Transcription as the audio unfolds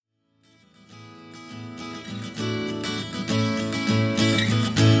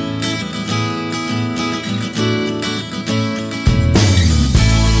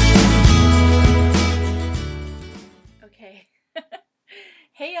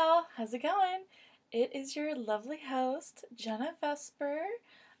y'all, how's it going? It is your lovely host, Jenna Vesper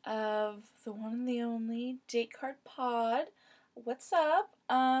of the one and the only Date Card Pod. What's up?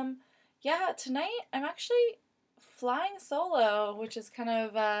 Tonight I'm actually flying solo, which is kind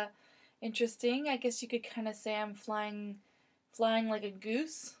of interesting. I guess you could kind of say I'm flying like a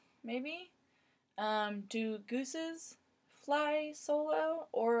goose, maybe. Do gooses fly solo,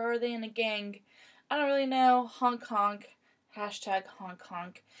 or are they in a gang? I don't really know. Honk honk. Hashtag honk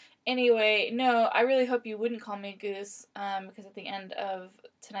honk. Anyway, no, I really hope you wouldn't call me a goose, because at the end of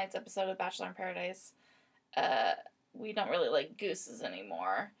tonight's episode of Bachelor in Paradise, we don't really like gooses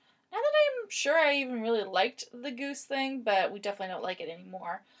anymore. Not that I'm sure I even really liked the goose thing, but we definitely don't like it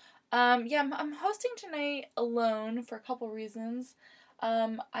anymore. I'm hosting tonight alone for a couple reasons.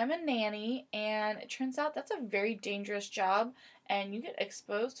 I'm a nanny, and it turns out that's a very dangerous job, and you get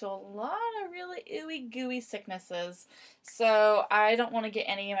exposed to a lot of really ooey gooey sicknesses. So I don't want to get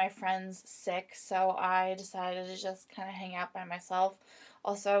any of my friends sick, so I decided to just kind of hang out by myself.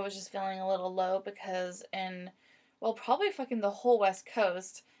 Also, I was just feeling a little low because probably fucking the whole West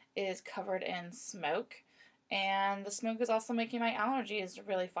Coast is covered in smoke, and the smoke is also making my allergies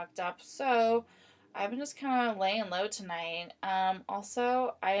really fucked up. So I've been just kind of laying low tonight.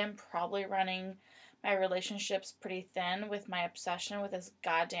 Also, I am probably running my relationships pretty thin with my obsession with this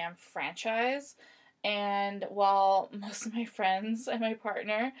goddamn franchise. And while most of my friends and my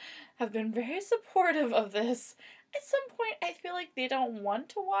partner have been very supportive of this, at some point I feel like they don't want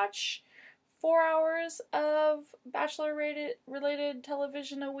to watch 4 hours of Bachelor related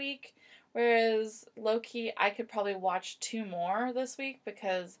television a week. Whereas, low-key, I could probably watch 2 more this week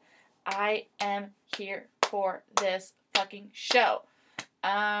because I am here for this fucking show.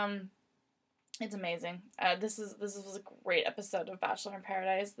 It's amazing. This was a great episode of Bachelor in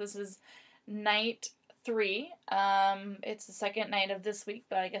Paradise. This is night 3. It's the second night of this week,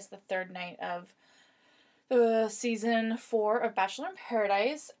 but I guess the third night of the season 4 of Bachelor in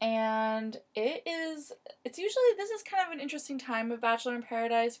Paradise, and this is kind of an interesting time of Bachelor in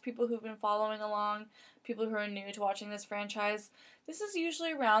Paradise for people who've been following along, people who are new to watching this franchise. This is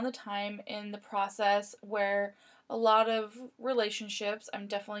usually around the time in the process where a lot of relationships, I'm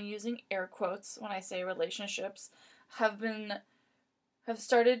definitely using air quotes when I say relationships, have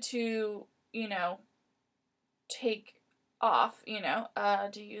started to, take off,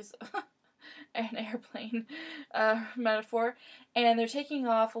 to use an airplane metaphor, and they're taking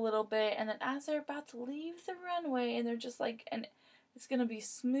off a little bit, and then as they're about to leave the runway, and they're just like, and it's gonna be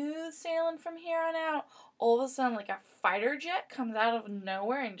smooth sailing from here on out, all of a sudden, like, a fighter jet comes out of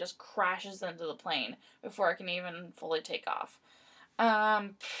nowhere and just crashes into the plane before it can even fully take off.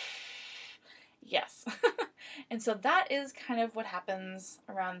 Yes. And so that is kind of what happens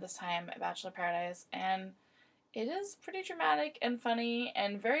around this time at Bachelor Paradise, and it is pretty dramatic and funny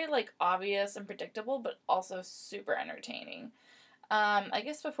and very, obvious and predictable, but also super entertaining. I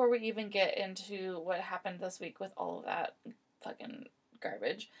guess before we even get into what happened this week with all of that fucking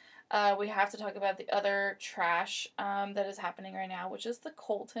garbage, we have to talk about the other trash that is happening right now, which is the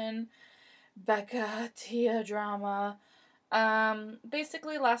Colton, Becca, Tia drama.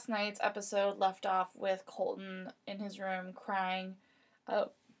 Basically, last night's episode left off with Colton in his room crying,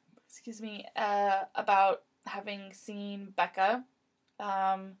 about having seen Becca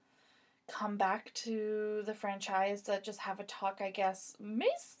come back to the franchise to just have a talk, I guess,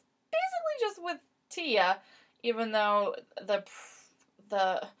 basically just with Tia, even though the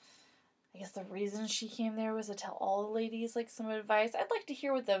reason she came there was to tell all the ladies, some advice. I'd like to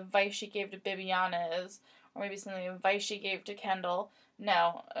hear what the advice she gave to Bibiana is, or maybe some of the advice she gave to Kendall.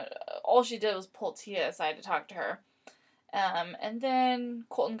 No, all she did was pull Tia aside to talk to her. And then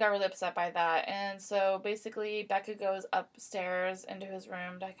Colton got really upset by that, and so basically Becca goes upstairs into his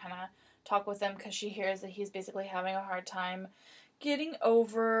room to kind of talk with him because she hears that he's basically having a hard time getting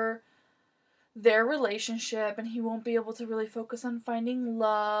over their relationship, and he won't be able to really focus on finding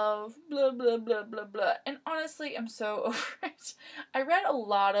love, blah, blah, blah, blah, blah. And honestly, I'm so over it. I read a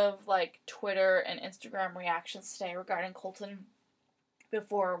lot of, Twitter and Instagram reactions today regarding Colton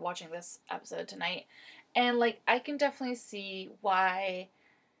before watching this episode tonight. And, I can definitely see why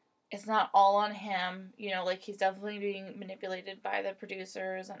it's not all on him. He's definitely being manipulated by the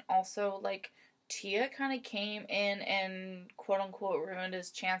producers. And also, Tia kind of came in and, quote-unquote, ruined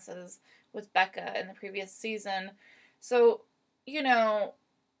his chances with Becca in the previous season. So, it's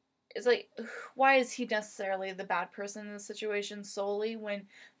why is he necessarily the bad person in this situation solely when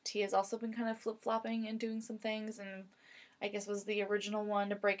Tia's also been kind of flip-flopping and doing some things, and I guess was the original one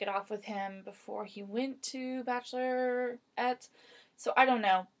to break it off with him before he went to Bachelorette. So I don't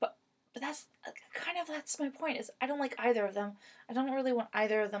know, but but that's my point, is I don't like either of them. I don't really want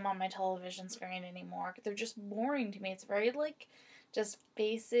either of them on my television screen anymore. They're just boring to me. It's very, like, just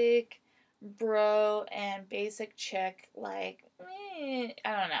basic bro and basic chick, like, I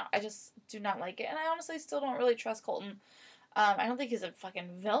don't know. I just do not like it. And I honestly still don't really trust Colton. I don't think he's a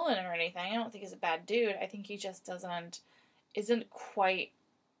fucking villain or anything. I don't think he's a bad dude. I think he just isn't quite,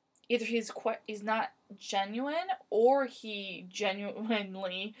 either he's not genuine, or he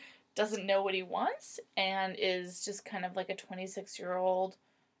genuinely doesn't know what he wants and is just kind of like a 26-year-old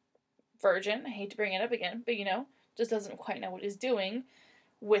virgin. I hate to bring it up again, but just doesn't quite know what he's doing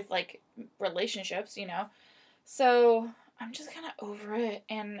with, like, relationships, So I'm just kind of over it.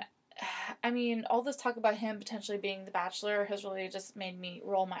 And I mean, all this talk about him potentially being the Bachelor has really just made me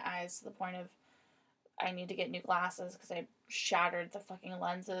roll my eyes to the point of I need to get new glasses because I shattered the fucking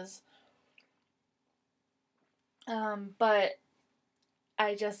lenses. But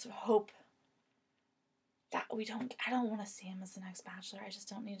I just hope that I don't want to see him as the next Bachelor. I just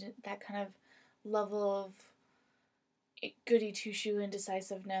don't need that kind of level of goody two-shoe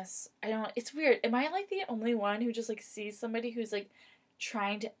indecisiveness. It's weird. Am I, like, the only one who just, like, sees somebody who's, like,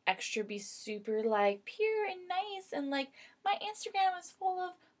 trying to extra be super, like, pure and nice, and, like, my Instagram is full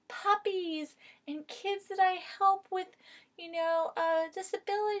of puppies and kids that I help with,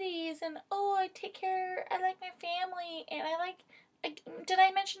 disabilities, and I like my family, and did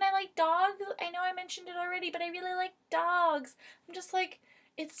I mention I like dogs? I know I mentioned it already, but I really like dogs. I'm just like,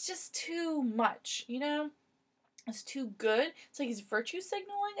 it's just too much, It's too good. It's like he's virtue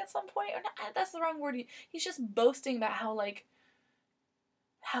signaling at some point. Or not, that's the wrong word. He's just boasting about how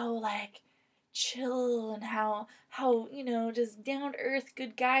chill and how just down to earth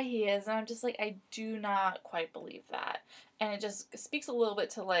good guy he is. And I'm just like, I do not quite believe that. And it just speaks a little bit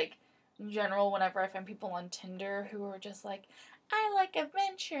to, like, in general, whenever I find people on Tinder who are just like, I like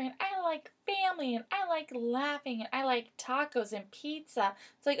adventure, and I like family, and I like laughing, and I like tacos and pizza.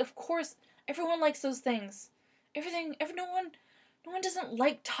 It's like, of course, everyone likes those things. No one doesn't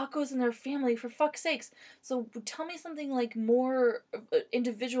like tacos in their family, for fuck's sakes. So tell me something, like, more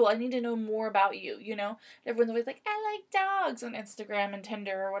individual. I need to know more about you, Everyone's always like, I like dogs on Instagram and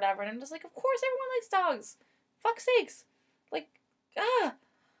Tinder or whatever. And I'm just like, of course everyone likes dogs. Fuck's sakes. Like,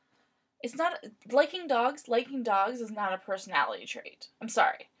 it's not, liking dogs is not a personality trait. I'm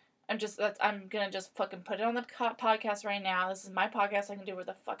sorry. I'm gonna just fucking put it on the podcast right now. This is my podcast. I can do what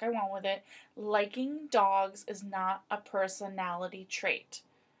the fuck I want with it. Liking dogs is not a personality trait.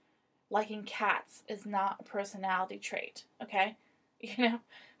 Liking cats is not a personality trait. Okay?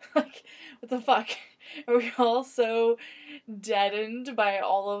 Like, what the fuck? Are we all so deadened by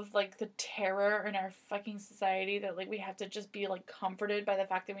all of, like, the terror in our fucking society that, like, we have to just be, like, comforted by the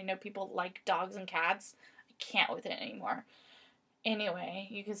fact that we know people like dogs and cats? I can't with it anymore. Anyway,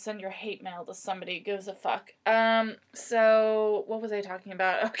 you can send your hate mail to somebody who gives a fuck. So, what was I talking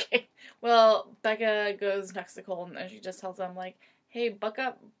about? Okay, well, Becca goes next to Colton and she just tells him, like, hey, buck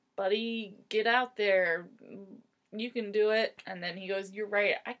up, buddy, get out there, you can do it. And then he goes, you're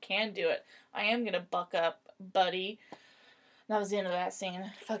right, I can do it. I am gonna buck up, buddy. That was the end of that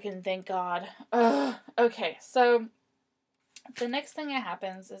scene. Fucking thank God. Ugh. Okay, so the next thing that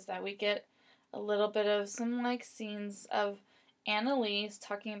happens is that we get a little bit of some, like, scenes of Annalise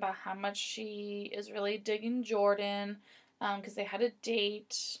talking about how much she is really digging Jordan, because they had a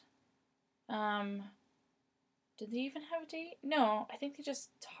date. Did they even have a date? No, I think they just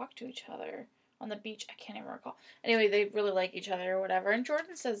talked to each other on the beach. I can't even recall. Anyway, they really like each other or whatever, and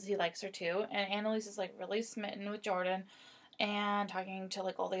Jordan says he likes her too, and Annalise is, like, really smitten with Jordan, and talking to,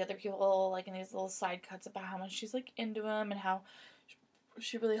 like, all the other people, like, in these little side cuts about how much she's, like, into him, and how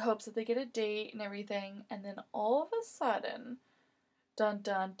she really hopes that they get a date and everything, and then all of a sudden, dun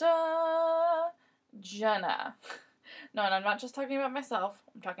dun dun, Jenna. No, and I'm not just talking about myself.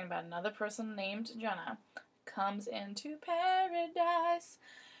 I'm talking about another person named Jenna. Comes into paradise.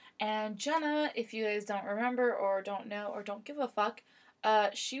 And Jenna, if you guys don't remember or don't know or don't give a fuck,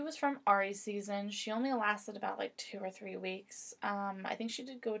 she was from Ari's season. She only lasted about, like, 2 or 3 weeks. I think she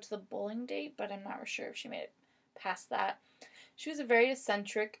did go to the bowling date, but I'm not sure if she made it past that. She was a very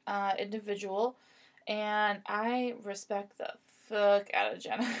eccentric individual, and I respect the fuck out of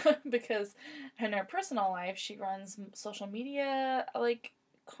Jenna because in her personal life she runs social media, like,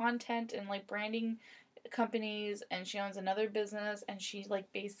 content and, like, branding companies, and she owns another business, and she,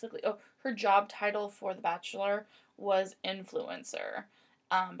 like, basically her job title for The Bachelor was influencer,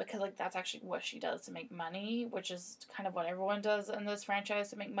 because, like, that's actually what she does to make money, which is kind of what everyone does in this franchise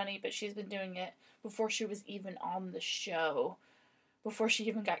to make money, but she's been doing it before she was even on the show. Before she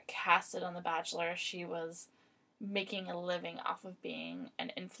even got casted on The Bachelor, she was making a living off of being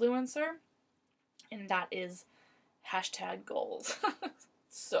an influencer, and that is hashtag goals.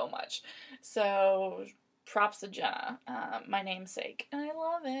 So much. So props to Jenna, my namesake, and I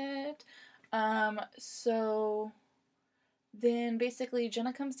love it. So then basically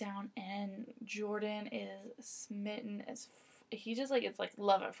Jenna comes down and Jordan is smitten as he just like, it's like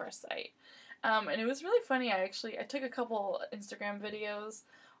love at first sight. And it was really funny. I took a couple Instagram videos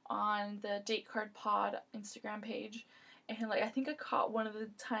on the Date Card Pod Instagram page, and like I think I caught one of the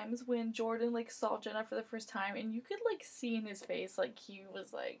times when Jordan like saw Jenna for the first time, and you could like see in his face like he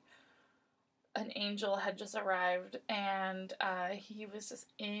was like an angel had just arrived, and he was just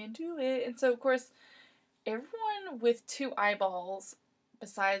into it. And so of course everyone with two eyeballs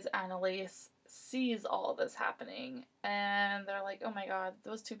besides Annalise sees all of this happening, and they're like, oh my god,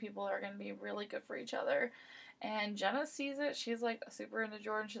 those two people are going to be really good for each other. And Jenna sees it. She's like super into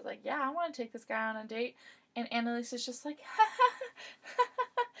Jordan. She's like, yeah, I want to take this guy on a date. And Annalise is just like, ha ha ha ha.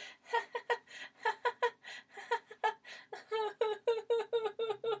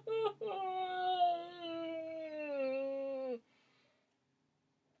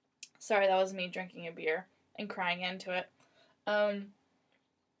 Sorry, that was me drinking a beer and crying into it.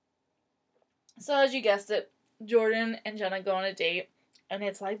 So as you guessed it, Jordan and Jenna go on a date, and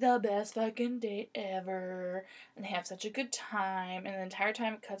it's like the best fucking date ever, and they have such a good time, and the entire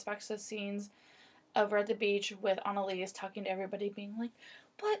time it cuts back to the scenes over at the beach with Annalise talking to everybody, being like,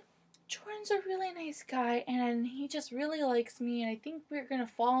 but Jordan's a really nice guy, and he just really likes me, and I think we're gonna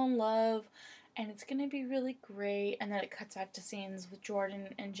fall in love, and it's gonna be really great. And then it cuts back to scenes with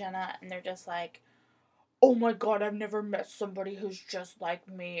Jordan and Jenna, and they're just like, oh my god, I've never met somebody who's just like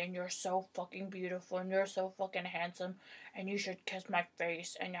me, and you're so fucking beautiful, and you're so fucking handsome, and you should kiss my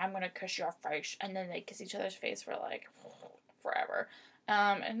face, and I'm gonna kiss your face. And then they kiss each other's face for like forever.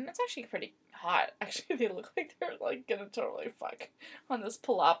 And it's actually pretty hot. Actually, they look like they're like gonna totally fuck on this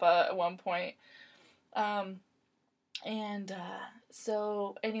palapa at one point.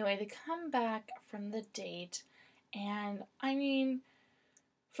 So anyway, they come back from the date, and I mean,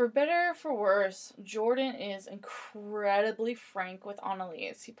 for better or for worse, Jordan is incredibly frank with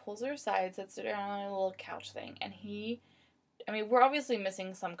Annalise. He pulls her aside, sits her down on a little couch thing, and we're obviously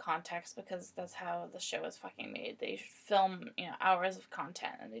missing some context because that's how the show is fucking made. They film, hours of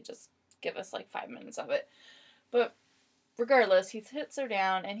content, and they just give us like 5 minutes of it. But regardless, he sits her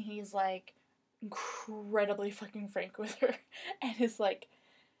down, and he's like incredibly fucking frank with her, and is like,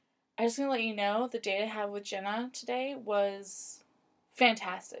 I just gonna let you know, the date I had with Jenna today was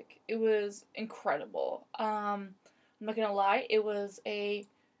fantastic. It was incredible. I'm not gonna lie, it was an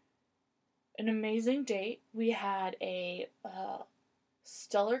amazing date. We had a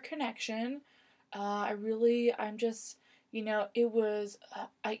stellar connection. It was.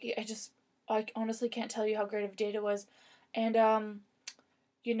 I honestly can't tell you how great of a date it was, and I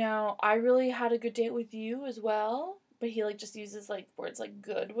really had a good date with you as well. But he like just uses like words like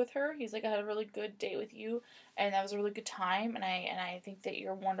good with her. He's like, I had a really good date with you, and that was a really good time, and I think that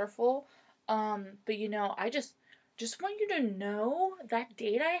you're wonderful. But I just want you to know that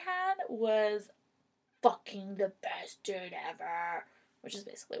date I had was fucking the best date ever, which is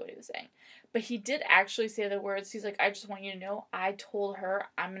basically what he was saying. But he did actually say the words. He's like, I just want you to know, I told her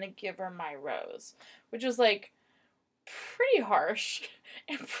I'm gonna give her my rose, which was like pretty harsh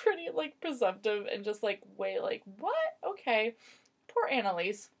and pretty like presumptive and just like way like, what? Okay. Poor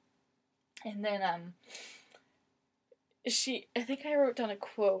Annalise. And then I think I wrote down a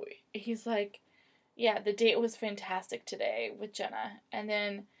quote. He's like, yeah, the date was fantastic today with Jenna. And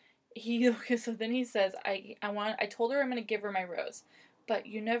then then he says, I told her I'm gonna give her my rose, but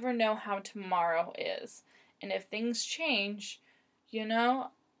you never know how tomorrow is. And if things change,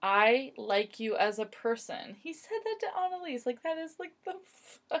 I like you as a person. He said that to Annalise. Like, that is like the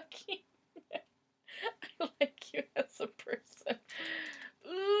fucking I like you as a person.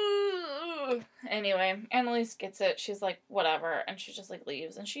 Ooh. Anyway, Annalise gets it. She's like, whatever, and she just like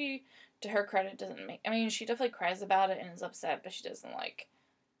leaves. And she, to her credit, she definitely cries about it and is upset, but she doesn't like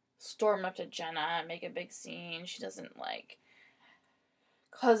storm up to Jenna and make a big scene. She doesn't like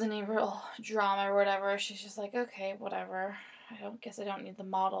cause any real drama or whatever. She's just like, okay, whatever. I don't need the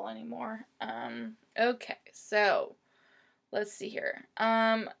model anymore. Okay, so let's see here.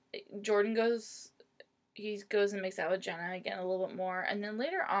 Jordan goes and makes out with Jenna again a little bit more, and then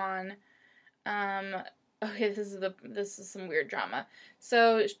later on, okay, this is some weird drama.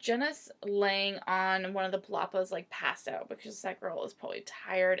 So Jenna's laying on one of the palapas, like passed out, because that girl is probably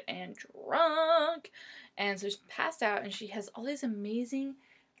tired and drunk, and so she's passed out, and she has all these amazing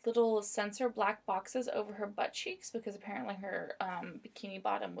little sensor black boxes over her butt cheeks, because apparently her bikini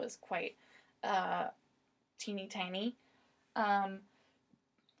bottom was quite teeny tiny.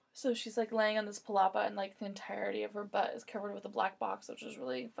 So she's, like, laying on this palapa, and, like, the entirety of her butt is covered with a black box, which is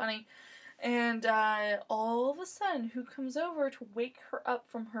really funny. And all of a sudden, who comes over to wake her up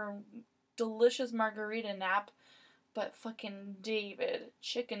from her delicious margarita nap? But fucking David,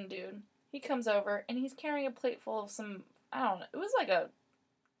 chicken dude. He comes over, and he's carrying a plate full of some, I don't know, it was like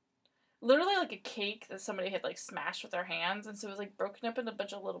literally like a cake that somebody had, like, smashed with their hands, and so it was, like, broken up into a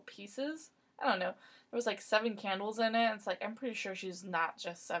bunch of little pieces. I don't know. There was, like, 7 candles in it, and it's like, I'm pretty sure she's not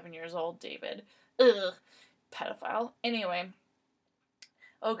just 7 years old, David. Ugh. Pedophile. Anyway.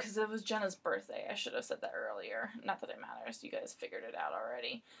 Oh, because it was Jenna's birthday. I should have said that earlier. Not that it matters. You guys figured it out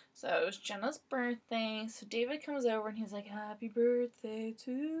already. So it was Jenna's birthday. So David comes over, and he's like, happy birthday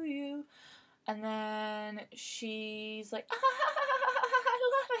to you. And then she's like, I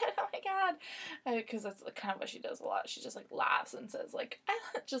love it, oh my god. Because that's kind of what she does a lot. She just, like, laughs and says, like,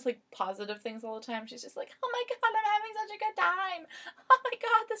 just, like, positive things all the time. She's just like, oh my god, I'm having such a good time. Oh my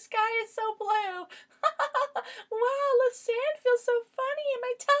god, the sky is so blue. Wow, the sand feels so funny in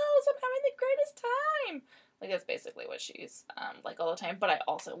my toes. I'm having the greatest time. Like, that's basically what she's, like, all the time. But I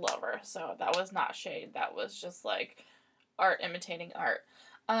also love her. So that was not shade. That was just, like, art imitating art.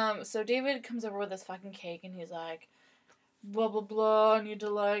 So David comes over with this fucking cake, and he's like, blah, blah, blah, I need to,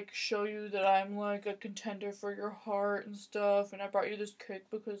 like, show you that I'm, like, a contender for your heart and stuff, and I brought you this cake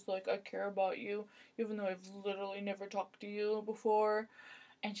because, like, I care about you, even though I've literally never talked to you before.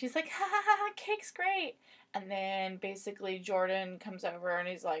 And she's like, ha ha ha, cake's great. And then basically Jordan comes over and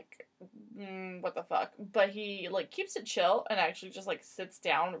he's like, what the fuck? But he, like, keeps it chill and actually just, like, sits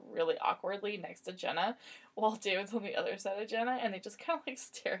down really awkwardly next to Jenna while David's on the other side of Jenna, and they just kind of, like,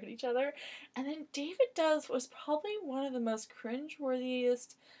 stare at each other. And then David does what was probably one of the most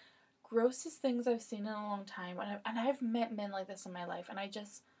cringe-worthiest, grossest things I've seen in a long time. And I've met men like this in my life, and I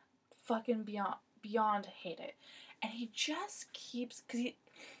just fucking beyond hate it. And he just keeps, because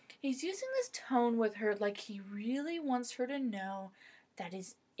he's using this tone with her like he really wants her to know that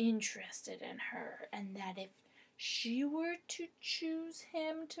he's interested in her, and that if she were to choose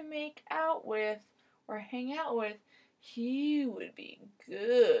him to make out with or hang out with, he would be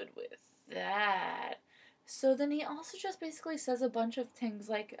good with that. So then he also just basically says a bunch of things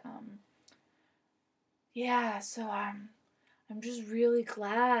like, yeah, so I'm just really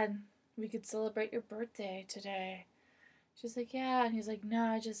glad we could celebrate your birthday today. She's like, yeah, and he's like, no,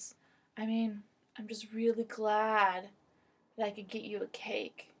 I'm just really glad that I could get you a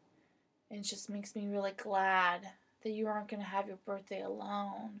cake. And it just makes me really glad that you aren't going to have your birthday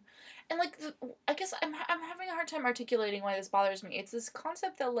alone. And, like, I guess I'm having a hard time articulating why this bothers me. It's this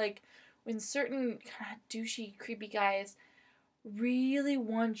concept that, like, when certain kind of douchey, creepy guys really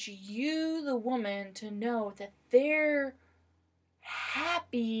want you, the woman, to know that they're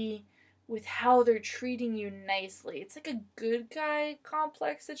happy with how they're treating you nicely. It's like a good guy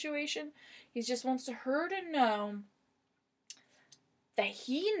complex situation. He just wants her to know that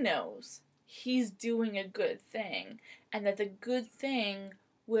he knows he's doing a good thing, and that the good thing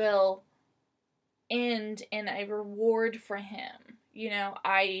will end in a reward for him,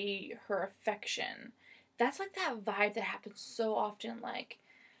 i.e. her affection. That's like that vibe that happens so often, like,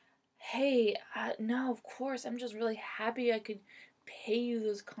 hey, no, of course, I'm just really happy I could pay you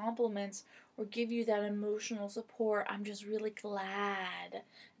those compliments or give you that emotional support. I'm just really glad.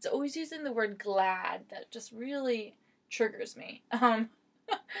 It's always using the word glad that just really triggers me.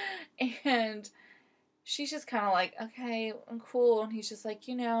 And she's just kind of like, okay, I'm cool. And he's just like,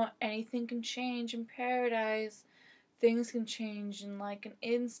 anything can change in paradise. Things can change in, like, an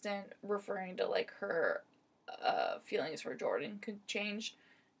instant, referring to, like, her feelings for Jordan could change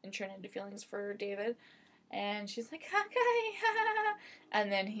and turn into feelings for David. And she's like, okay. And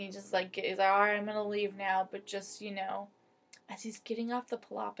then he just, like, is like, alright, I'm gonna leave now. But just, as he's getting off the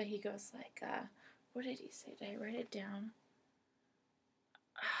palapa, he goes like, what did he say? Did I write it down?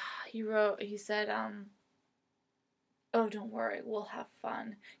 He said, oh, don't worry, we'll have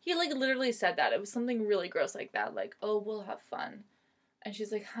fun. He, like, literally said that. It was something really gross like that. Like, oh, we'll have fun. And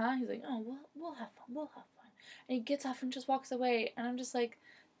she's like, huh? He's like, oh, we'll have fun. We'll have fun. And he gets off and just walks away. And I'm just like,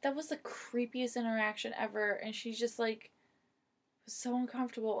 that was the creepiest interaction ever. And she's just like, so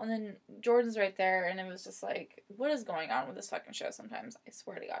uncomfortable. And then Jordan's right there. And it was just like, what is going on with this fucking show sometimes? I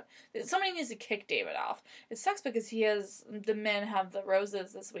swear to God. Somebody needs to kick David off. It sucks because the men have the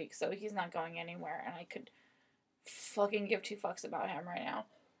roses this week. So he's not going anywhere. And I could fucking give 2 fucks about him right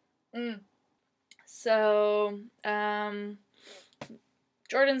now. So,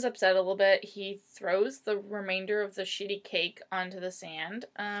 Jordan's upset a little bit. He throws the remainder of the shitty cake onto the sand,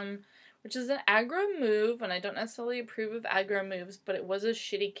 which is an aggro move, and I don't necessarily approve of aggro moves, but it was a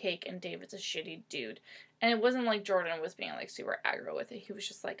shitty cake, and David's a shitty dude. And it wasn't like Jordan was being, like, super aggro with it. He was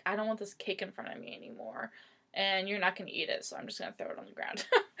just like, I don't want this cake in front of me anymore, and you're not going to eat it, so I'm just going to throw it on the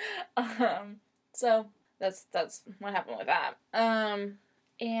ground. So that's what happened with that.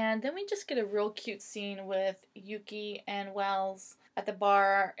 And then we just get a real cute scene with Yuki and Wells at the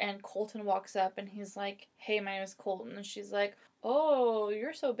bar, and Colton walks up, and he's like, hey, my name is Colton, and she's like, oh,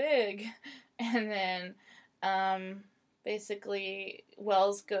 you're so big. And then, basically,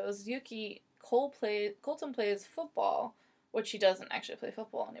 Wells goes, Yuki, Colton plays football, which he doesn't actually play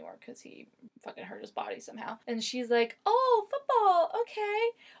football anymore, because he fucking hurt his body somehow. And she's like, oh, football,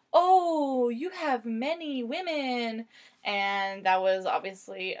 okay. Oh, you have many women. And that was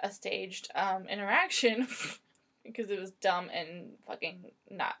obviously a staged interaction because it was dumb and fucking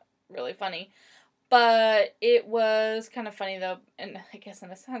not really funny. But it was kind of funny though, and I guess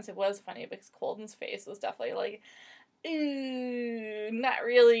in a sense it was funny because Colton's face was definitely like, ooh, not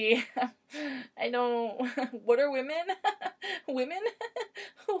really. I don't. What are women? Women?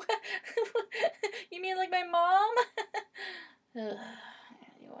 You mean like my mom?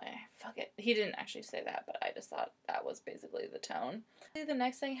 Anyway, fuck it. He didn't actually say that, but I just thought that was basically the tone. The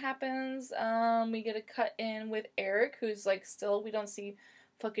next thing happens, we get a cut in with Eric, who's like still, we don't see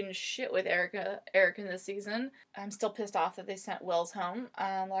fucking shit with Eric in this season. I'm still pissed off that they sent Wells home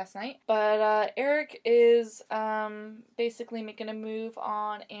last night. But Eric is basically making a move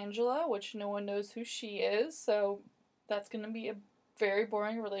on Angela, which no one knows who she is, so that's going to be a very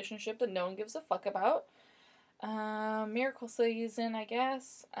boring relationship that no one gives a fuck about. Miracle season, I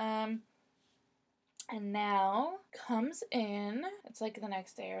guess. And now comes in, it's like the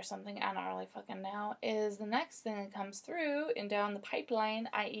next day or something, I don't really fucking know, is the next thing that comes through and down the pipeline,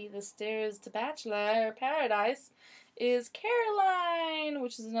 i.e. the stairs to Bachelor Paradise, is Caroline,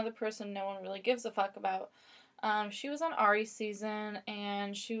 which is another person no one really gives a fuck about. She was on Ari's season,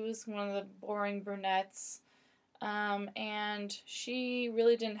 and she was one of the boring brunettes, and she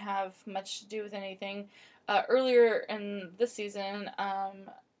really didn't have much to do with anything. Earlier in this season,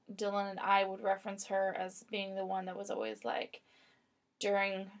 Dylan and I would reference her as being the one that was always like,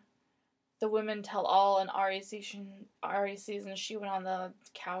 during the Women Tell All in Ari's season, she went on the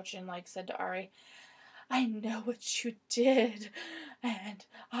couch and like said to Ari, I know what you did, and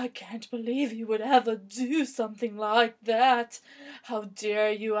I can't believe you would ever do something like that. How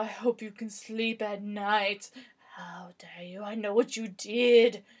dare you? I hope you can sleep at night. How dare you? I know what you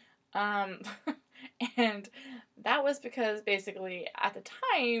did. And that was because basically at the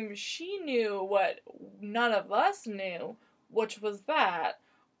time she knew what none of us knew, which was that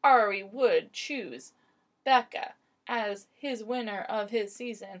Ari would choose Becca as his winner of his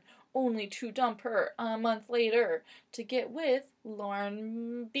season, only to dump her a month later to get with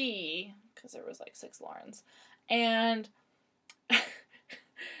Lauren B, because there was like 6 Laurens. And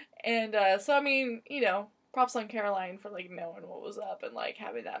so I mean, you know, props on Caroline for, like, knowing what was up and, like,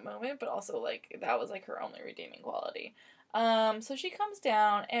 having that moment, but also, like, that was, like, her only redeeming quality. So she comes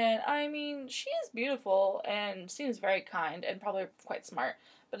down, and, I mean, she is beautiful and seems very kind and probably quite smart,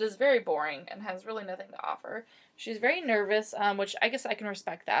 but is very boring and has really nothing to offer. She's very nervous, which I guess I can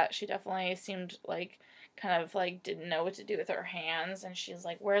respect that. She definitely seemed, like, kind of, like, didn't know what to do with her hands, and she's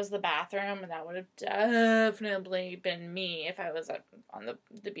like, where's the bathroom? And that would have definitely been me if I was on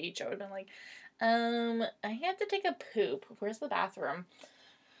the beach. I would have been like, I have to take a poop. Where's the bathroom?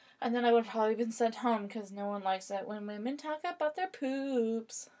 And then I would have probably been sent home because no one likes it when women talk about their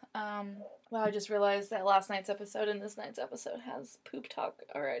poops. Wow, I just realized that last night's episode and this night's episode has poop talk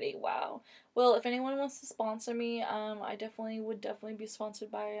already. Wow. Well, if anyone wants to sponsor me, I would definitely be sponsored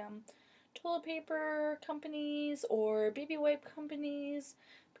by, toilet paper companies or baby wipe companies.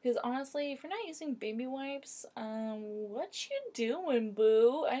 Because honestly, if you're not using baby wipes, what you doing,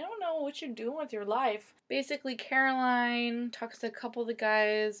 boo? I don't know what you're doing with your life. Basically, Caroline talks to a couple of the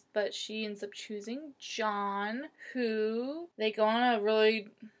guys, but she ends up choosing John, who they go on a really,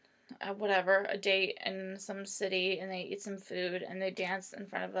 a date in some city, and they eat some food, and they dance in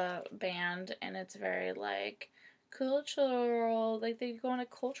front of a band, and it's very, like, cultural. Like, they go on a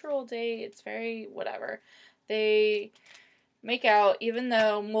cultural date. It's very whatever. They make out, even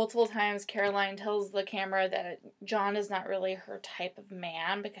though multiple times Caroline tells the camera that John is not really her type of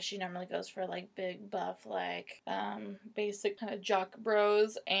man, because she normally goes for, like, big, buff, like, basic kind of jock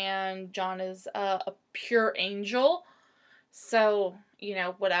bros, and John is a pure angel, so, you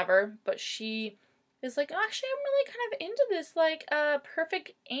know, whatever, but she is like, actually, I'm really kind of into this, like,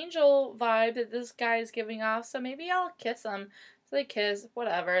 perfect angel vibe that this guy is giving off, so maybe I'll kiss him. So they kiss,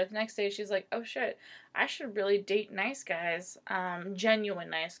 whatever. The next day she's like, oh shit, I should really date nice guys, genuine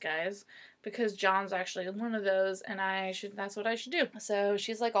nice guys, because John's actually one of those, and that's what I should do. So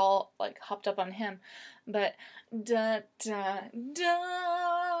she's like all like hopped up on him. But da da dum,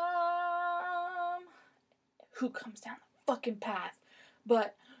 who comes down the fucking path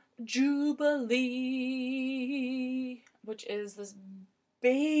but Jubilee, which is this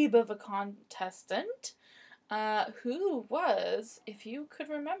babe of a contestant, who was, if you could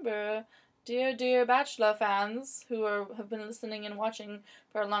remember, dear Bachelor fans who have been listening and watching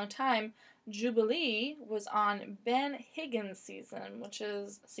for a long time, Jubilee was on Ben Higgins' season, which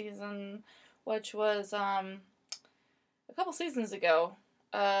was a couple seasons ago.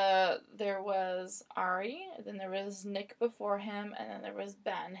 There was Ari, then there was Nick before him, and then there was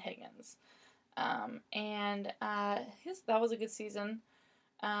Ben Higgins. That was a good season.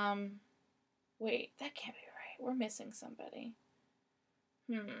 Wait, that can't be right. We're missing somebody.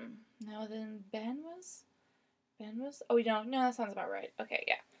 No, then Ben was, oh, no, that sounds about right. Okay,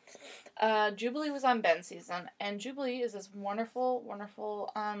 yeah. Jubilee was on Ben's season, and Jubilee is this wonderful,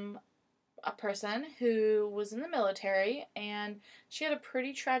 wonderful, a person who was in the military, and she had a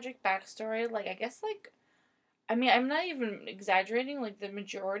pretty tragic backstory. Like, I guess, like, I mean, I'm not even exaggerating, like, the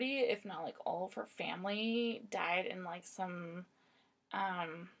majority, if not, like, all of her family died in, like, some,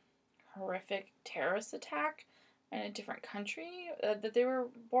 horrific terrorist attack in a different country that they were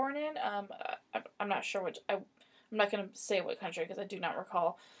born in. I'm not sure which, I'm not going to say what country, because I do not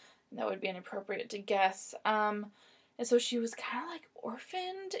recall. That would be inappropriate to guess. And so she was kind of like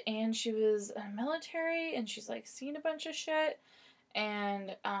orphaned, and she was in the military, and she's like seen a bunch of shit.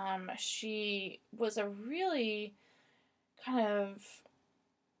 And she was a really kind of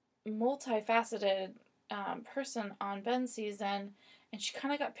multifaceted person on Ben's season, and she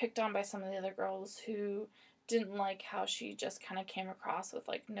kind of got picked on by some of the other girls who didn't like how she just kind of came across with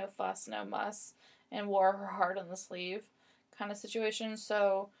like no fuss, no muss, and wore her heart on the sleeve kind of situation.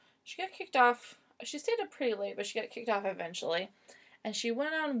 So she got kicked off. She stayed up pretty late, but she got kicked off eventually. And she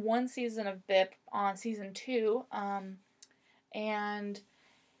went on one season of BIP on season 2, and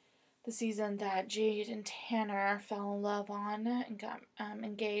the season that Jade and Tanner fell in love on and got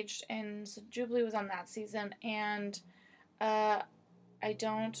engaged. And so Jubilee was on that season, and I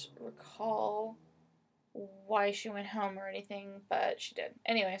don't recall why she went home or anything, but she did.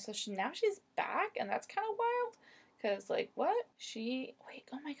 Anyway, so now she's back, and that's kind of wild. Because, like, what? Wait,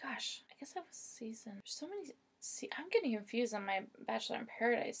 oh my gosh. I guess that was season. There's so many. I'm getting confused on my Bachelor in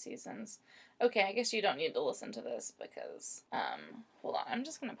Paradise seasons. Okay, I guess you don't need to listen to this because, hold on. I'm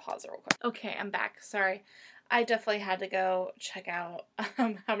just going to pause it real quick. Okay, I'm back. Sorry. I definitely had to go check out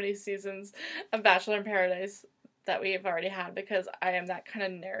how many seasons of Bachelor in Paradise that we have already had, because I am that kind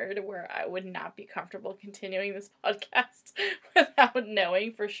of nerd where I would not be comfortable continuing this podcast without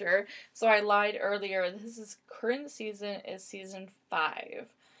knowing for sure. So I lied earlier. Current season is season 5.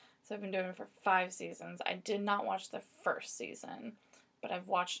 So I've been doing it for 5 seasons. I did not watch the first season, but I've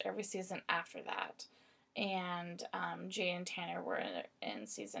watched every season after that. And Jay and Tanner were in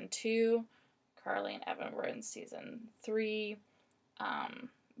season 2. Carly and Evan were in season 3.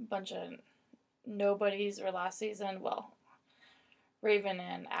 Bunch of nobodies were last season. Well, Raven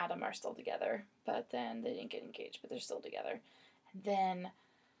and Adam are still together, but then they didn't get engaged, but they're still together. And then,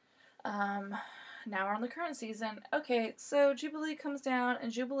 now we're on the current season. Okay, so Jubilee comes down,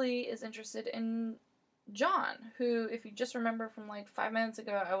 and Jubilee is interested in John, who, if you just remember from like 5 minutes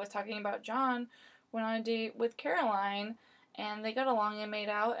ago, I was talking about John went on a date with Caroline, and they got along and made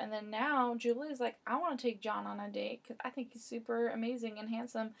out, and then now Jubilee's like, I want to take John on a date, because I think he's super amazing and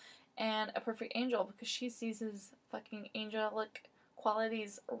handsome, and a perfect angel, because she sees his fucking angelic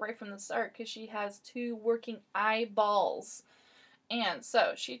qualities right from the start, because she has 2 working eyeballs. And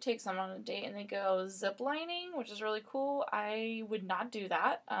so she takes him on a date, and they go ziplining, which is really cool. I would not do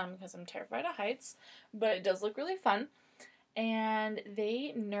that because I'm terrified of heights, but it does look really fun. And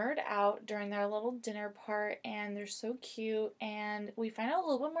they nerd out during their little dinner part, and they're so cute. And we find out a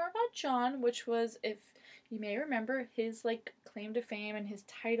little bit more about John, which was, if you may remember, his like claim to fame and his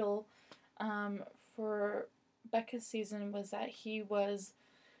title for Becca's season was that he was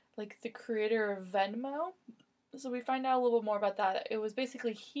like the creator of Venmo. So we find out a little bit more about that. It was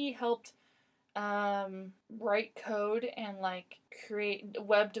basically he helped write code and like create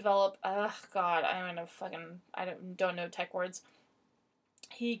web develop. I don't know tech words.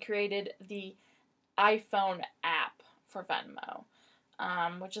 He created the iPhone app for Venmo,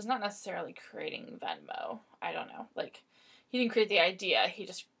 which is not necessarily creating Venmo. I don't know. Like, he didn't create the idea. He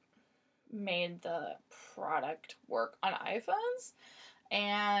just made the product work on iPhones.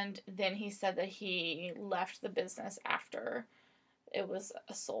 And then he said that he left the business after it was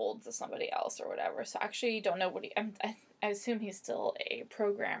sold to somebody else or whatever. So I actually don't know what I assume he's still a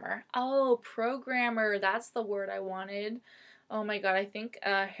programmer. Oh, programmer. That's the word I wanted. Oh my god, I think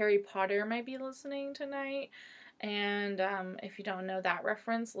Harry Potter might be listening tonight. And if you don't know that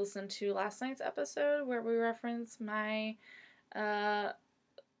reference, listen to last night's episode where we reference my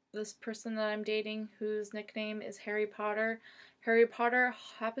this person that I'm dating whose nickname is Harry Potter. Harry Potter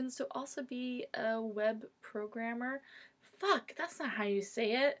happens to also be a web programmer. Fuck, that's not how you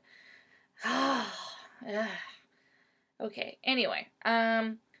say it. Okay, anyway.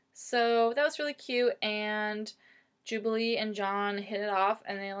 So that was really cute, and Jubilee and John hit it off,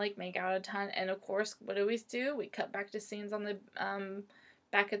 and they, like, make out a ton, and of course, what do we do? We cut back to scenes on the,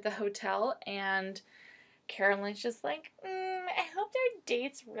 back at the hotel, and Caroline's just like, I hope their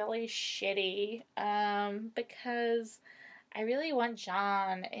date's really shitty, because I really want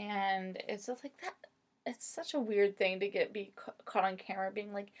John, and it's just like that. It's such a weird thing to be caught on camera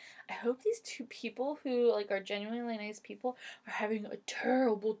being like, I hope these two people who, like, are genuinely nice people are having a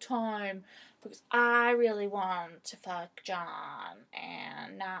terrible time because I really want to fuck John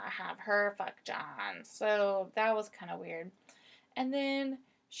and not have her fuck John. So that was kind of weird. And then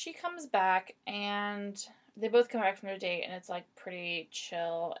she comes back and they both come back from their date and it's, like, pretty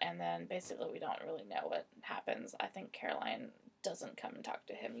chill, and then basically we don't really know what happens. I think Caroline doesn't come and talk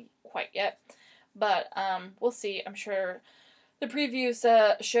to him quite yet. But we'll see. I'm sure the preview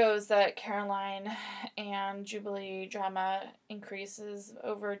shows that Caroline and Jubilee drama increases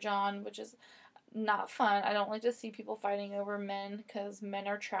over John, which is not fun. I don't like to see people fighting over men because men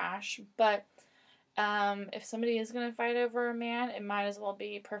are trash. But if somebody is going to fight over a man, it might as well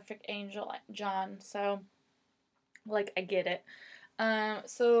be Perfect Angel John. So, like, I get it.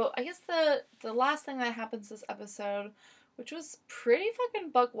 So I guess the last thing that happens this episode, which was pretty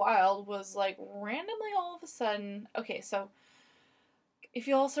fucking buck wild, was, like, randomly all of a sudden. Okay, so if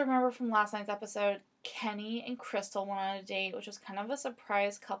you also remember from last night's episode, Kenny and Crystal went on a date, which was kind of a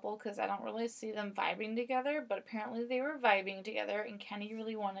surprise couple because I don't really see them vibing together, but apparently they were vibing together, and Kenny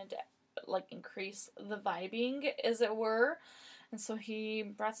really wanted to, like, increase the vibing, as it were. And so he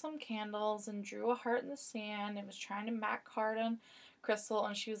brought some candles and drew a heart in the sand and was trying to mac hard on Crystal,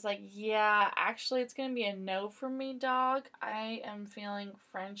 and she was like, yeah, actually it's gonna be a no for me, dog. I am feeling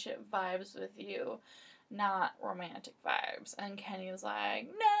friendship vibes with you, not romantic vibes. And Kenny was like,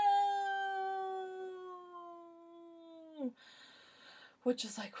 no, which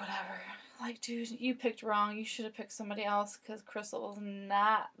is like, whatever. Like, dude, you picked wrong. You should have picked somebody else because Crystal was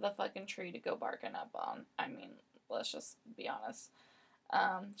not the fucking tree to go barking up on. I mean, let's just be honest.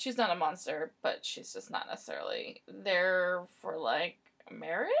 She's not a monster, but she's just not necessarily there for, like,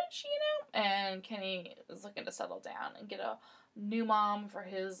 marriage, you know? And Kenny is looking to settle down and get a new mom for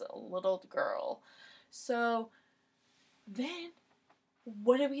his little girl. So then,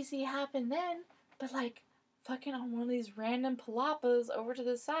 what do we see happen then? But, like, fucking on one of these random palapas over to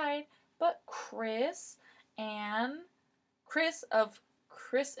the side, but Chris of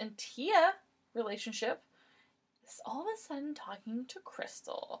Chris and Tia relationship, all of a sudden talking to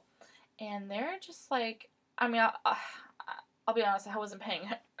Crystal, and they're just like, I mean, I'll be honest, I wasn't paying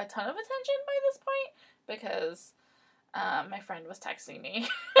a ton of attention by this point because my friend was texting me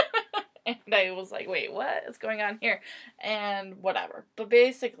and I was like, wait, what is going on here? And whatever. But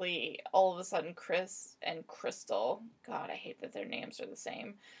basically, all of a sudden, Chris and Crystal, God, I hate that their names are the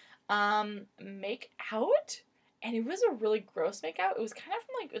same, make out, and it was a really gross make out. It was kind of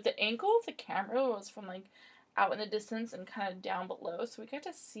from, like, the angle of the camera was from, like, out in the distance and kind of down below, so we got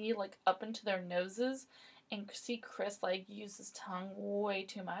to see, like, up into their noses and see Chris, like, use his tongue way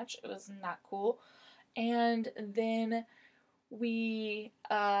too much. It was not cool. And then we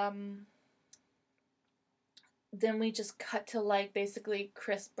just cut to, like, basically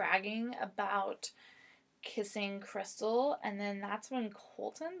Chris bragging about kissing Crystal, and then that's when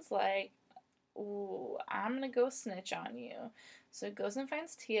Colton's like, ooh, I'm gonna go snitch on you. So he goes and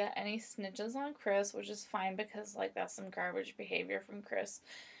finds Tia, and he snitches on Chris, which is fine because, like, that's some garbage behavior from Chris.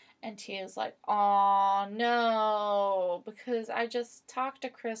 And Tia's like, aw, no, because I just talked to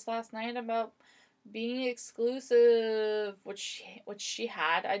Chris last night about being exclusive, which she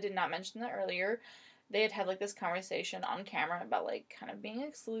had. I did not mention that earlier. They had like this conversation on camera about, like, kind of being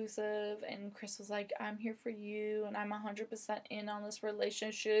exclusive, and Chris was like, I'm here for you, and I'm 100% in on this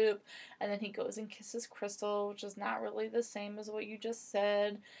relationship, and then he goes and kisses Crystal, which is not really the same as what you just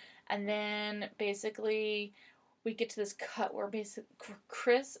said, and then basically we get to this cut where basically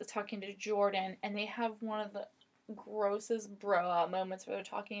Chris is talking to Jordan, and they have one of the grossest bro-out moments where they're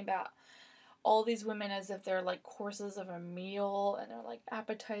talking about all these women as if they're, like, courses of a meal, and they're, like,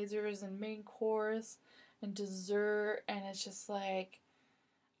 appetizers and main course, and dessert, and it's just like,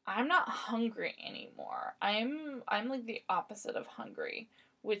 I'm not hungry anymore. I'm like the opposite of hungry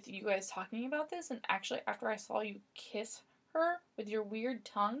with you guys talking about this, and actually after I saw you kiss her with your weird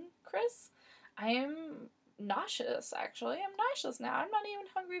tongue, Chris, I am nauseous, actually. I'm nauseous now. I'm not even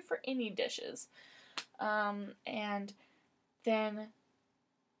hungry for any dishes. And then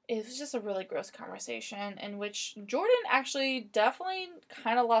it was just a really gross conversation in which Jordan actually definitely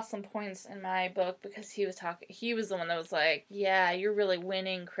kind of lost some points in my book because he was the one that was like, yeah, you're really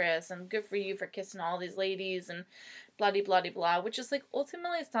winning, Chris, and good for you for kissing all these ladies and blah blah blah, which is like,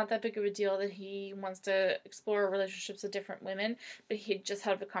 ultimately it's not that big of a deal that he wants to explore relationships with different women, but he just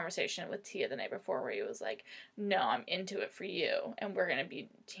had a conversation with Tia the night before where he was like, no, I'm into it for you and we're gonna be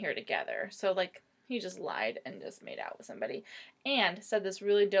here together. So like, he just lied and just made out with somebody. And said this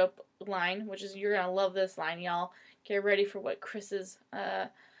really dope line, which is, you're gonna love this line, y'all. Get ready for what Chris's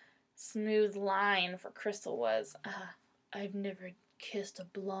smooth line for Crystal was. I've never kissed a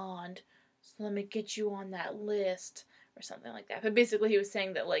blonde, so let me get you on that list. Or something like that. But basically he was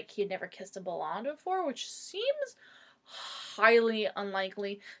saying that, like, he had never kissed a blonde before, which seems highly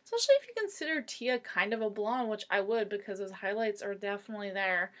unlikely. Especially if you consider Tia kind of a blonde, which I would, because those highlights are definitely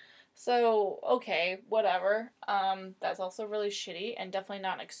there. So, okay, whatever. That's also really shitty and definitely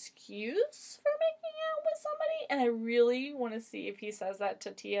not an excuse for making out with somebody. And I really want to see if he says that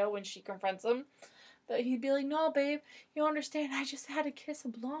to Tia when she confronts him. That he'd be like, no, babe, you don't understand. I just had to kiss a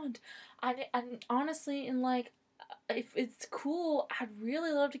blonde. And honestly, and like, if it's cool, I'd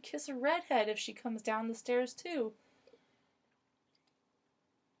really love to kiss a redhead if she comes down the stairs too.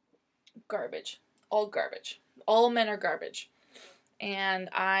 Garbage. All garbage. All men are garbage. And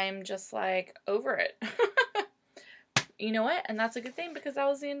I'm just like, over it. You know what? And that's a good thing, because that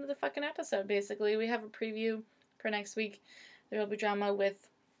was the end of the fucking episode, basically. We have a preview for next week. There will be drama with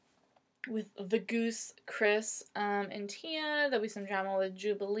the Goose, Chris, and Tia. There'll be some drama with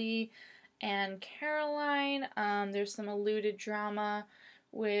Jubilee and Caroline. There's some alluded drama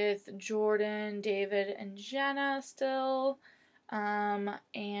with Jordan, David, and Jenna still.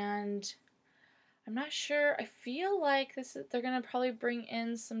 And I'm not sure. I feel like they're gonna probably bring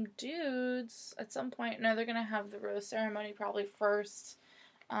in some dudes at some point. No, they're gonna have the rose ceremony probably first.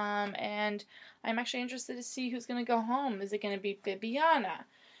 And I'm actually interested to see who's gonna go home. Is it gonna be Bibiana?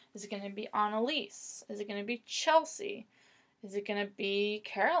 Is it gonna be Annalise? Is it gonna be Chelsea? Is it gonna be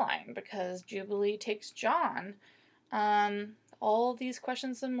Caroline because Jubilee takes John? All these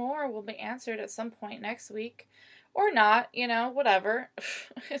questions and more will be answered at some point next week. Or not, whatever.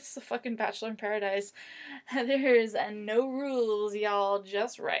 It's the fucking Bachelor in Paradise. There's no rules, y'all,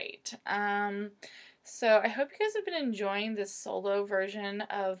 just right. So I hope you guys have been enjoying this solo version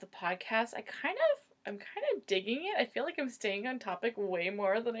of the podcast. I'm kind of digging it. I feel like I'm staying on topic way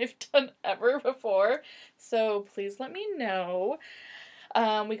more than I've done ever before. So please let me know.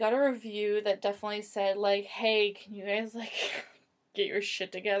 We got a review that definitely said, like, hey, can you guys, like, get your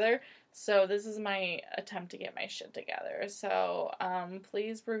shit together? So this is my attempt to get my shit together. So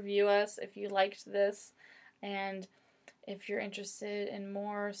please review us if you liked this, and if you're interested in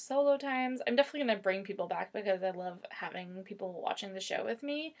more solo times. I'm definitely going to bring people back because I love having people watching the show with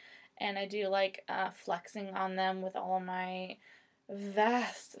me, and I do like flexing on them with all of my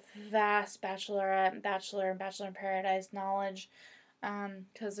vast Bachelorette, Bachelor, and Bachelor in Paradise knowledge,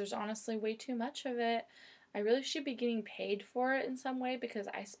 because there's honestly way too much of it. I really should be getting paid for it in some way, because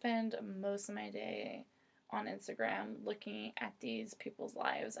I spend most of my day on Instagram looking at these people's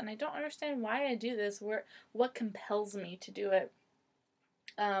lives, and I don't understand why I do this. What compels me to do it?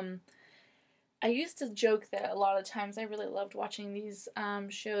 I used to joke that a lot of times I really loved watching these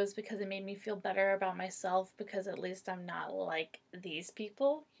shows because it made me feel better about myself, because at least I'm not like these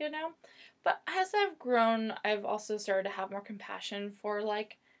people, But as I've grown, I've also started to have more compassion for,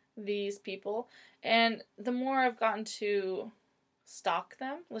 like, these people, and the more I've gotten to stalk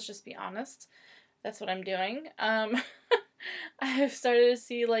them, let's just be honest, that's what I'm doing. I've started to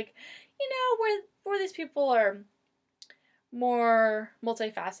see, like, where these people are more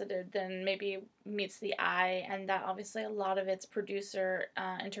multifaceted than maybe meets the eye, and that obviously a lot of it's producer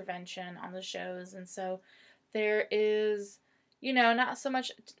intervention on the shows, and so there is, not so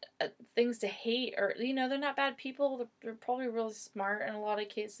much things to hate, or, they're not bad people. They're probably really smart in a lot of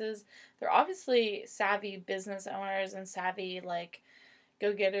cases. They're obviously savvy business owners and savvy, like,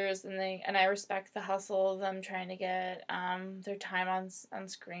 go-getters, and I respect the hustle of them trying to get their time on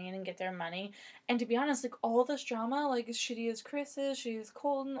screen and get their money. And to be honest, like, all this drama, like, as shitty as Chris is, shitty as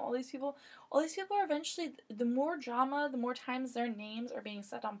Colton, all these people are eventually, the more drama, the more times their names are being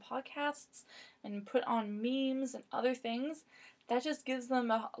said on podcasts and put on memes and other things, that just gives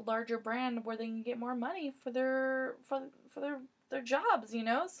them a larger brand where they can get more money for their jobs, you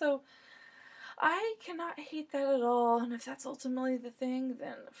know? So I cannot hate that at all, and if that's ultimately the thing,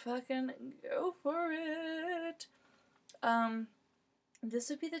 then fucking go for it. This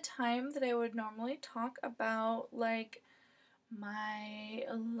would be the time that I would normally talk about, like, my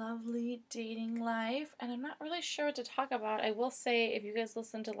lovely dating life, and I'm not really sure what to talk about. I will say, if you guys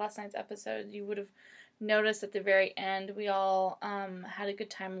listened to last night's episode, you would have noticed at the very end, we all had a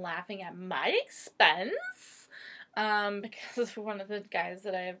good time laughing at my expense. Because one of the guys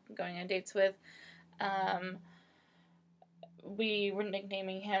that I have going on dates with, we were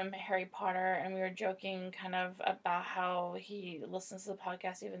nicknaming him Harry Potter, and we were joking kind of about how he listens to the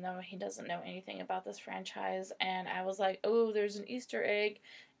podcast even though he doesn't know anything about this franchise. And I was like, oh, there's an Easter egg.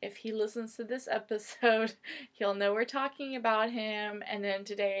 If he listens to this episode, he'll know we're talking about him. And then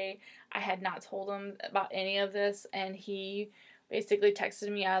today, I had not told him about any of this, and he basically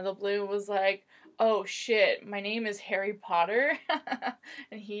texted me out of the blue, was like, oh shit, my name is Harry Potter,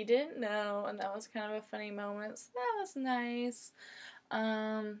 and he didn't know, and that was kind of a funny moment, so that was nice.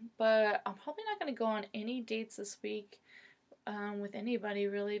 But I'm probably not going to go on any dates this week with anybody,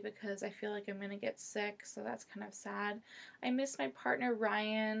 really, because I feel like I'm going to get sick, so that's kind of sad. I miss my partner,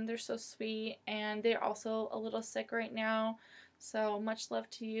 Ryan. They're so sweet, and they're also a little sick right now. So much love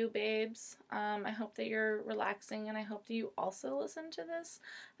to you, babes. I hope that you're relaxing, and I hope that you also listen to this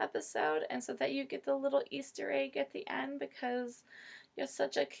episode, and so that you get the little Easter egg at the end, because you're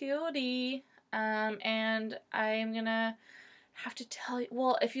such a cutie. And I'm gonna have to tell you,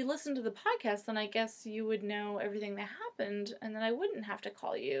 well, if you listen to the podcast, then I guess you would know everything that happened, and then I wouldn't have to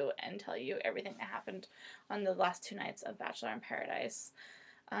call you and tell you everything that happened on the last 2 nights of Bachelor in Paradise.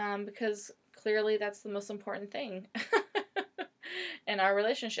 Because clearly that's the most important thing. In our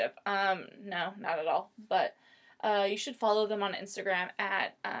relationship. No, not at all. But you should follow them on Instagram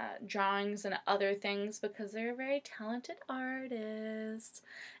at Drawings and Other Things, because they're a very talented artist.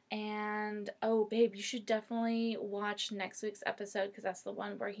 And oh, babe, you should definitely watch next week's episode, because that's the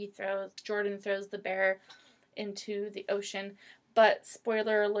one where Jordan throws the bear into the ocean. But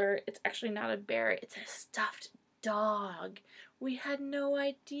spoiler alert, it's actually not a bear, it's a stuffed dog. We had no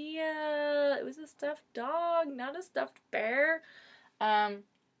idea. It was a stuffed dog, not a stuffed bear.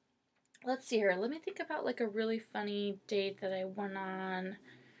 Let's see here. Let me think about, like, a really funny date that I went on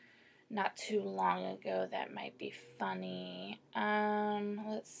not too long ago that might be funny.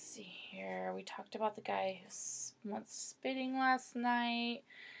 Let's see here. We talked about the guy who went spitting last night.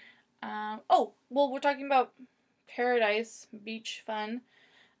 Oh, well, we're talking about Paradise Beach fun.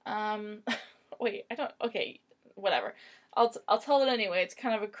 Wait, okay, whatever. I'll tell it anyway. It's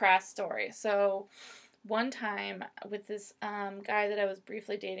kind of a crass story. So, one time with this guy that I was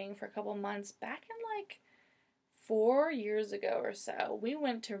briefly dating for a couple months back in, like, 4 years ago or so, we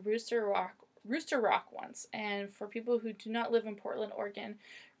went to Rooster Rock once. And for people who do not live in Portland, Oregon,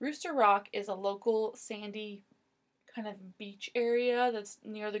 Rooster Rock is a local sandy kind of beach area that's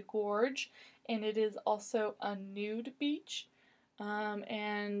near the gorge, and it is also a nude beach.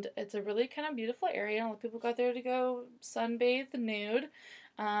 And it's a really kind of beautiful area. A lot of people got there to go sunbathe nude.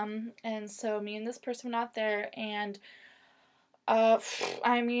 And so me and this person went out there, and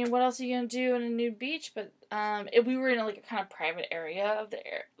I mean, what else are you gonna do in a nude beach? But we were in a, like, a kind of private area of the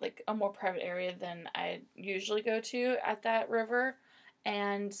air, like a more private area than I usually go to at that river.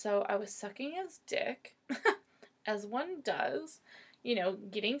 And so I was sucking his dick, as one does, you know,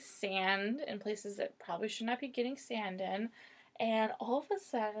 getting sand in places that probably should not be getting sand in. And all of a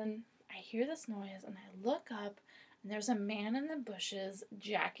sudden, I hear this noise, and I look up, and there's a man in the bushes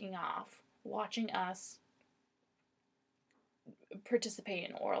jacking off, watching us participate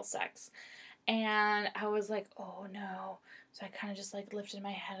in oral sex. And I was like, oh no. So I kind of just, like, lifted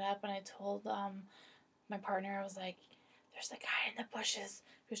my head up, and I told my partner, I was like, there's a guy in the bushes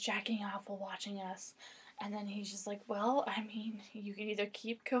who's jacking off while watching us. And then he's just like, well, I mean, you can either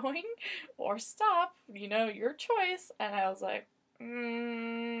keep going or stop, you know, your choice. And I was like,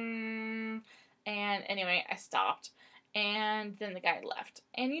 And anyway, I stopped. And then the guy left.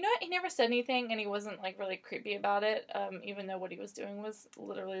 And you know what? He never said anything, and he wasn't, like, really creepy about it, even though what he was doing was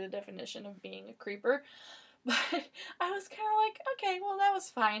literally the definition of being a creeper. But I was kind of like, okay, well, that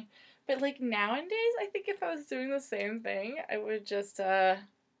was fine. But, like, nowadays, I think if I was doing the same thing, I would just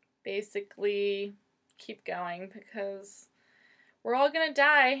basically keep going, because we're all gonna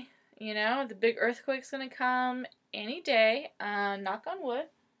die, the big earthquake's gonna come any day, knock on wood.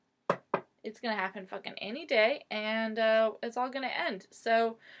 It's gonna happen fucking any day, and it's all gonna end.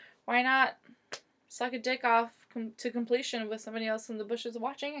 So why not suck a dick off to completion with somebody else in the bushes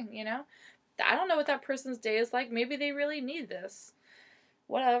watching, I don't know what that person's day is like. Maybe they really need this.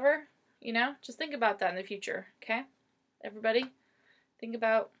 Whatever, just think about that in the future, okay? Everybody, think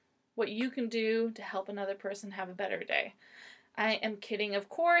about what you can do to help another person have a better day. I am kidding, of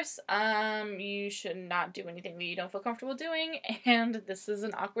course. You should not do anything that you don't feel comfortable doing, and this is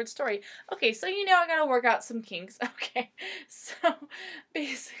an awkward story. Okay, so I gotta work out some kinks. Okay, so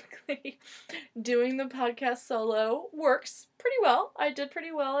basically, doing the podcast solo works pretty well. I did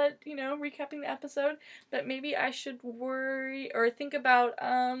pretty well at, recapping the episode, but maybe I should worry or think about,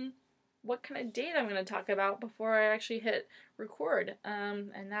 what kind of date I'm gonna talk about before I actually hit record,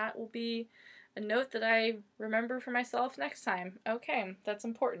 and that will be a note that I remember for myself next time. Okay, that's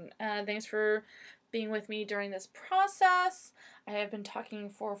important. Thanks for being with me during this process. I have been talking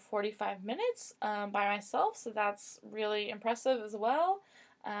for 45 minutes by myself, so that's really impressive as well.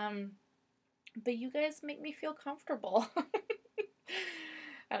 But you guys make me feel comfortable.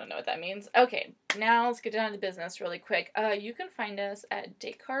 I don't know what that means. Okay, now let's get down to business really quick. You can find us at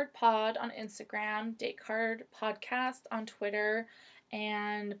DateCardPod on Instagram, DateCardPodcast on Twitter,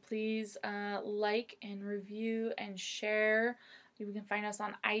 and please like and review and share. You can find us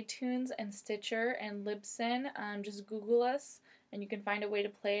on iTunes and Stitcher and Libsyn. Just Google us, and you can find a way to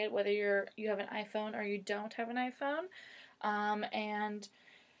play it, whether you have an iPhone or you don't have an iPhone. And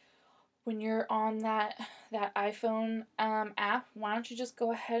when you're on that iPhone app, why don't you just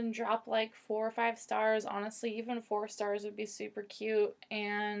go ahead and drop like 4 or 5 stars? Honestly, even 4 stars would be super cute.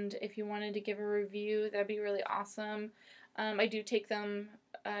 And if you wanted to give a review, that'd be really awesome. I do take them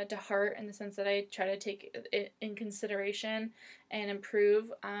to heart in the sense that I try to take it in consideration and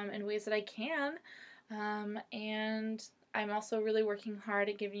improve in ways that I can. And I'm also really working hard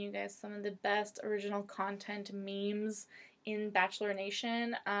at giving you guys some of the best original content memes in Bachelor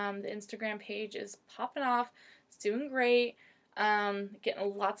Nation. The Instagram page is popping off. It's doing great.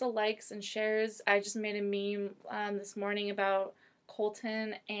 Getting lots of likes and shares. I just made a meme this morning about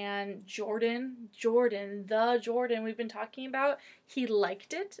Colton and Jordan we've been talking about. He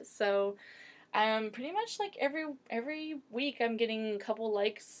liked it, so pretty much like every week I'm getting a couple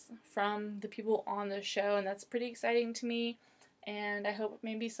likes from the people on the show, and that's pretty exciting to me, and I hope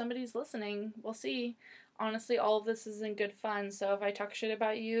maybe somebody's listening. We'll see. Honestly, all of this is in good fun, so if I talk shit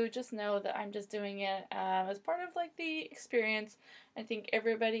about you, just know that I'm just doing it as part of like the experience. I think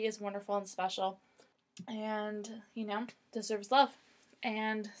everybody is wonderful and special, and deserves love.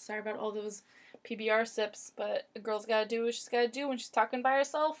 And sorry about all those PBR sips, but a girl's gotta do what she's gotta do when she's talking by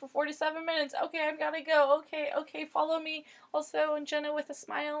herself for 47 minutes. Okay, I've gotta go. Okay, follow me also, and Jenna with a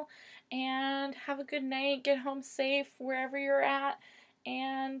smile, and have a good night. Get home safe wherever you're at,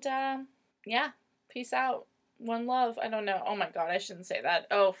 and yeah, peace out. One love. I don't know. Oh my god, I shouldn't say that.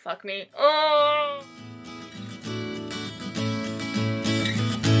 Oh, fuck me. Oh!